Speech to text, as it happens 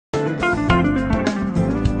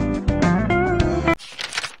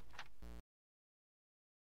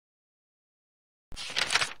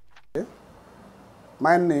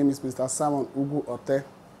My name is Mr. Simon Ugu Ote,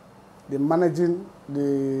 the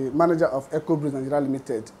manager of EcoBreeze Nigeria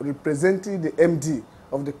Limited, representing the MD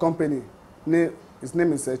of the company. His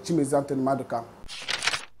name is Chimezante Maduka.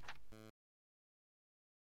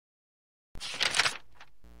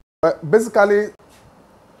 Basically,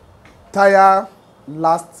 Tyre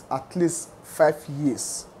lasts at least 5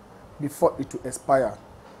 years before it will expire.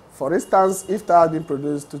 For instance, if Tyre has been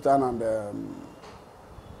produced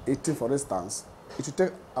 2018, for instance, it will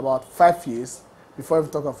take about 5 years before we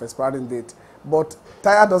talk of expiring date. But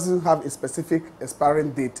Tyre doesn't have a specific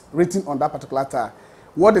expiring date written on that particular tire.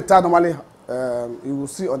 What the tire normally you will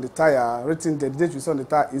see on the tire, written the date you see on the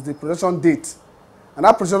tire is the production date. And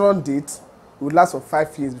that production date will last for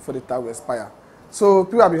 5 years before the tire will expire. So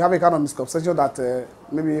people have been having a kind of misconception that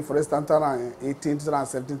maybe, for instance, 2018,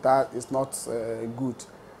 2017 tire is not good.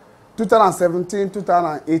 2017,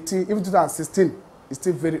 2018, even 2016 is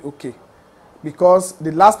still very okay, because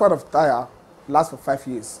the last part of tire lasts for 5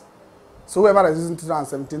 years. So whoever is using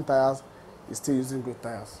 2017 tires is still using good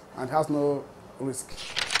tires and has no risk.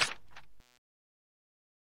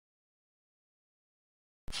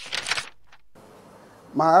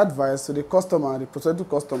 My advice to the customer, the prospective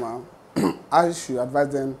customer, I should advise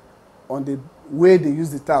them on the way they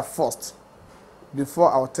use the tire first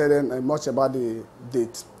before I will tell them much about the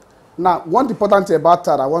date. Now, one important thing about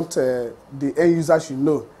tire I want the end user should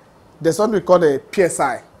know, there's something we call a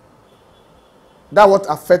PSI. That's what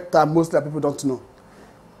affects tire mostly that people don't know.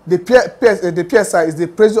 The PSI is the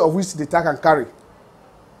pressure of which the tire can carry.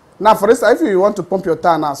 Now, for instance, if you want to pump your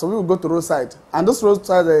tire now, so we will go to roadside, and those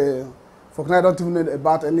roadside for now don't even know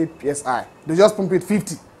about any PSI. They just pump it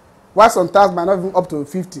 50. While some tires might not even up to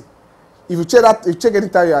 50. If you check that, if you check any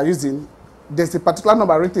tire you are using, there's a particular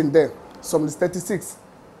number written there. Some is 36,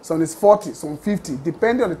 some is 40, some 50,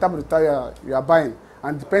 depending on the type of the tire you are buying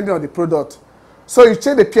and depending on the product. So you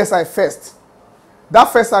check the PSI first. That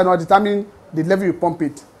first tire will determine the level you pump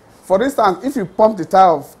it. For instance, if you pump the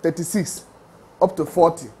tire of 36 up to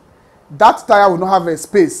 40, that tire will not have a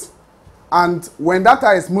space. And when that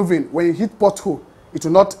tire is moving, when you hit pothole, it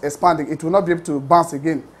will not expand. It will not be able to bounce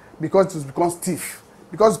again because it will become stiff.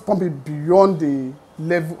 Because it's pumping beyond the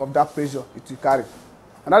level of that pressure it will carry.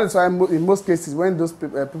 And that is why in most cases, when those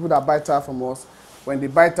people that buy tire from us, when they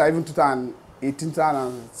buy tire even 2018,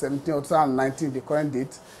 2017 or 2019, the current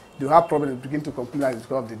date, they will have problems, begin to complain that it's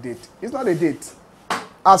because of the date. It's not a date.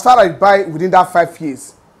 As far as you buy within that 5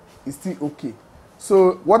 years, it's still okay.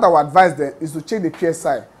 So what I would advise them is to check the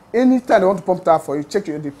PSI. Anytime they want to pump tire for you, check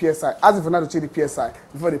the PSI. Ask them for now to check the PSI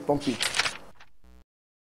before they pump it.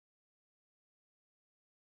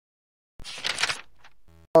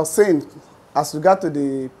 I was saying, as regard to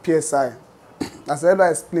the PSI, as I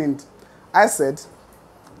explained, I said,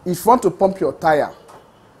 if you want to pump your tire,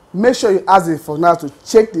 make sure you ask the functionary to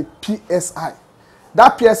check the PSI.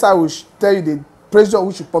 That PSI will tell you the pressure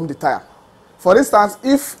which you pump the tire. For instance,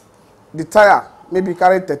 if the tire maybe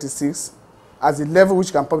carry 36 as the level which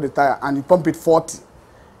you can pump the tire and you pump it 40,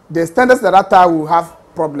 the tendency that tire will have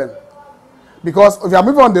problem. Because if you are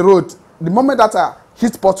moving on the road, the moment that tire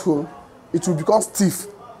hits pothole, it will become stiff.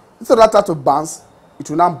 Instead of that tire to bounce, it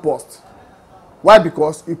will not burst. Why?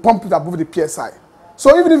 Because you pump it above the PSI.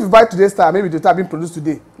 So even if you buy today's tire, maybe the tire being produced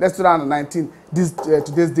today, let's 2019,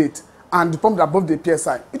 today's date, and you pump it above the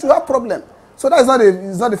PSI, it will have problem. So that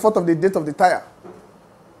is not the fault of the date of the tire.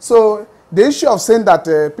 So the issue of saying that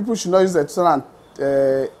people should not use the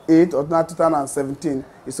 2008 or 2017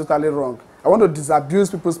 is totally wrong. I want to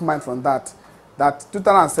disabuse people's mind from that. That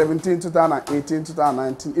 2017, 2018,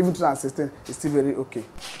 2019, even 2016 is still very okay.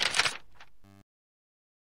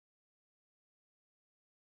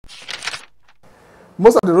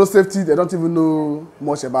 Most of the road safety, they don't even know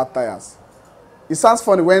much about tires. It sounds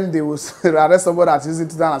funny when they will arrest somebody that's using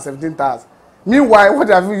 2017 tires. Meanwhile, what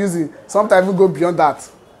they are using, sometimes even go beyond that,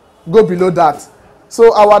 go below that.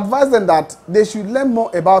 So I would advise them that they should learn more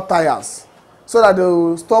about tires so that they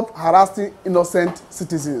will stop harassing innocent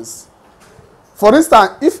citizens. For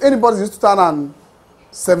instance, if anybody uses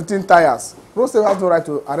 2017 tires, road safety has no right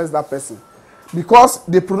to arrest that person because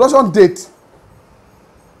the production date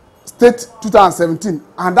state 2017,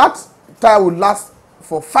 and that tire will last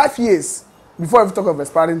for 5 years before we talk of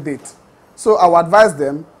expiring date. So I would advise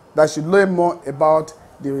them that should learn more about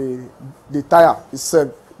the tire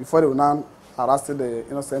itself before they will now harass the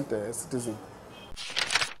innocent citizen.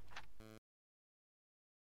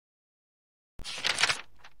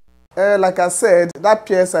 Like I said, that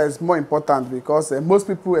PSI is more important because most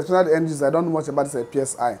people, especially the end users, don't know much about this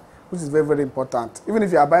PSI, which is very, very important. Even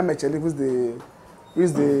if you are buying Michelin, which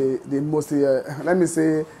is the most, let me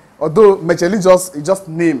say, although Michelin just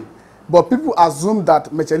name, But people assume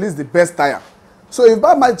that Michelin is the best tire. So if you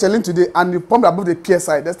buy Michelin today and you pump above the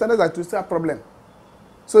PSI, the standards are to still a problem.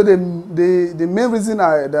 So the main reason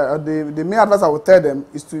the main advice I would tell them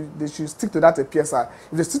is they should stick to that PSI.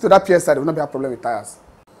 If they stick to that PSI, there will not be a problem with tires.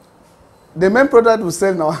 The main product we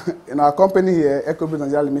sell in our company here, EcoBuild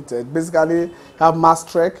Nigeria Limited, basically have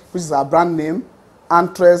Mastrek, which is our brand name,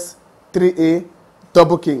 Antres 3A,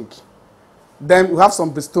 Double King. Then we have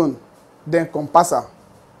some Bristone, then Compassa.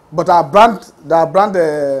 But our brand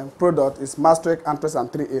product is Mastrek, Antres, and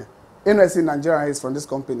 3A. NYC in Nigeria is from this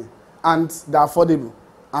company, and they're affordable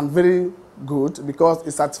and very good because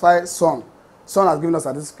it certifies Sun. Sun has given us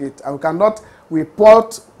a certificate, and we cannot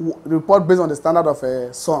report based on the standard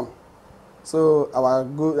of Sun. So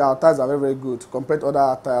our tires are very, very good compared to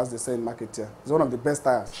other tires they sell in market here. It's one of the best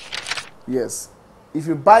tires. Yes. If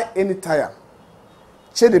you buy any tire,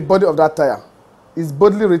 check the body of that tire. It's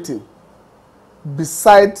boldly written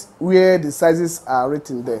beside where the sizes are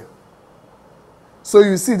written there. So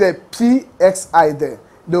you see the PXI there.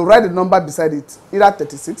 They'll write the number beside it, either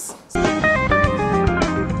 36.